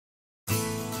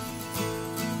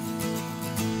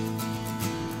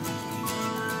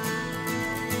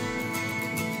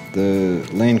The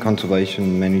land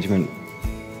conservation management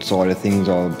side of things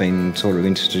I've been sort of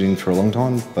interested in for a long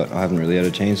time, but I haven't really had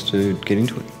a chance to get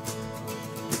into it.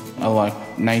 I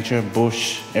like nature,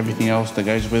 bush, everything else that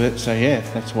goes with it, so yeah,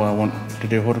 that's why I want to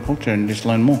do horticulture and just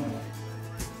learn more.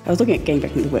 I was looking at getting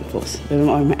back into the workforce, doing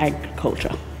my own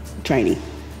agriculture training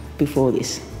before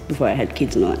I had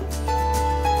kids and all that.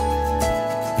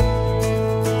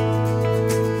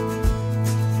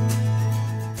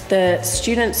 The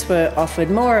students were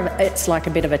offered more of, it's like a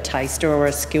bit of a taster or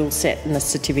a skill set in the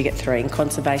Certificate 3 in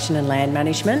Conservation and Land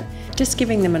Management. Just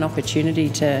giving them an opportunity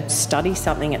to study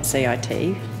something at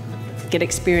CIT, get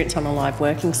experience on a live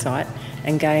working site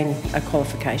and gain a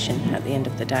qualification at the end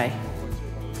of the day.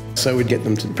 So we'd get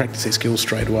them to practice their skills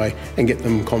straight away and get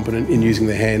them competent in using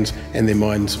their hands and their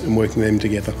minds and working them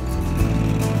together.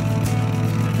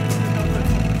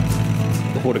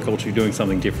 Horticulture, you're doing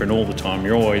something different all the time.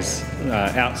 You're always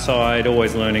outside,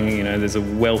 always learning. You know, there's a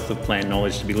wealth of plant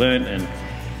knowledge to be learnt, and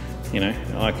you know,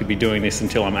 I could be doing this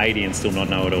until I'm 80 and still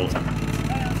not know it all.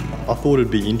 I thought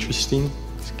it'd be interesting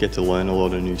to get to learn a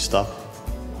lot of new stuff.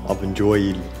 I've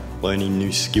enjoyed learning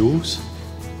new skills.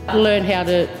 Learn how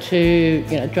to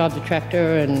drive the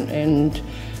tractor and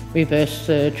reverse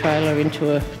the trailer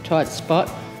into a tight spot.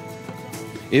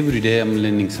 Every day I'm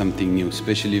learning something new,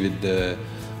 especially with the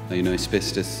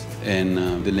asbestos and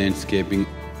the landscaping.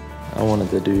 I wanted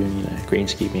to do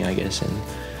greenskeeping, I guess, and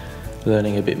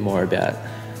learning a bit more about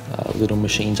little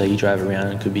machines that you drive around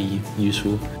and could be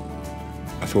useful.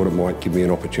 I thought it might give me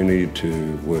an opportunity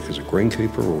to work as a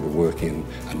greenkeeper or to work in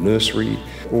a nursery.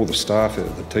 All the staff,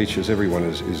 the teachers, everyone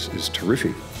is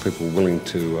terrific. People willing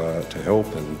to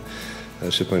help, and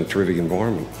it's just been a terrific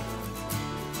environment.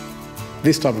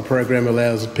 This type of program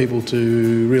allows people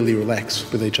to really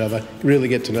relax with each other, really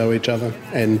get to know each other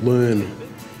and learn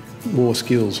more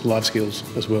skills, life skills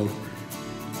as well.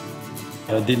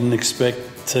 I didn't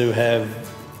expect to have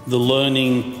the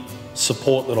learning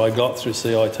support that I got through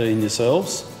CIT and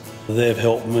yourselves. They've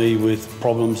helped me with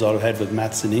problems I've had with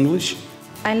maths and English.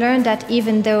 I learned that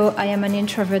even though I am an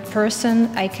introvert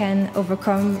person, I can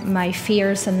overcome my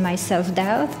fears and my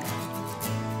self-doubt.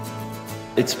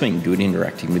 It's been good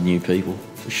interacting with new people,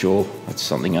 for sure. That's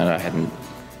something I hadn't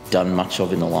done much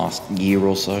of in the last year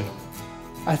or so.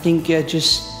 I think I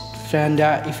just found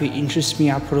out if it interests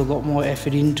me, I put a lot more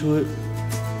effort into it.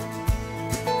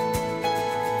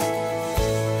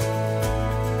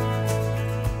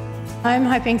 I'm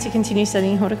hoping to continue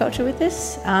studying horticulture with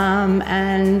this,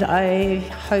 and I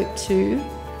hope to,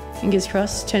 fingers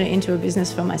crossed, turn it into a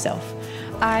business for myself.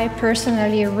 I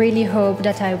personally really hope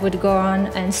that I would go on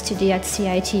and study at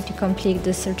CIT to complete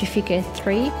the Certificate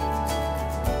 3.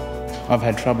 I've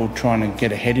had trouble trying to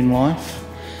get ahead in life,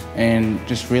 and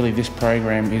just really this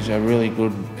program is a really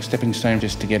good stepping stone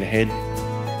just to get ahead.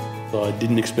 I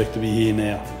didn't expect to be here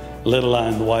now, let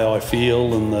alone the way I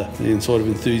feel and the sort of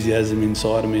enthusiasm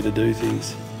inside of me to do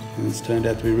things. And it's turned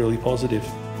out to be really positive.